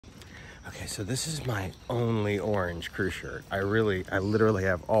Okay, so this is my only orange crew shirt. I literally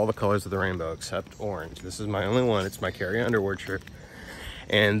have all the colors of the rainbow except orange. This is my only one. It's my Carrie Underwood shirt.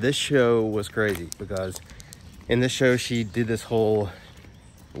 And this show was crazy because in this show, she did this whole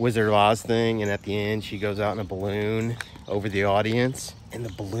Wizard of Oz thing. And at the end, she goes out in a balloon over the audience. And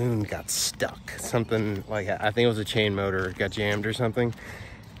the balloon got stuck. Something like, I think it was a chain motor. It got jammed or something.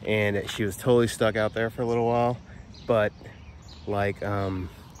 And she was totally stuck out there for a little while. But like,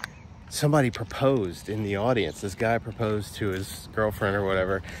 somebody proposed in the audience. This guy proposed to his girlfriend or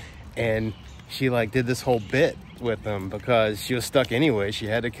whatever, and she like did this whole bit with him because she was stuck anyway. She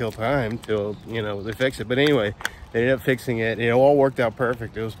had to kill time till, you know, they fix it. But anyway, they ended up fixing it. It all worked out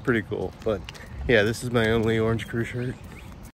perfect. It was pretty cool. But yeah, this is my only orange crew shirt.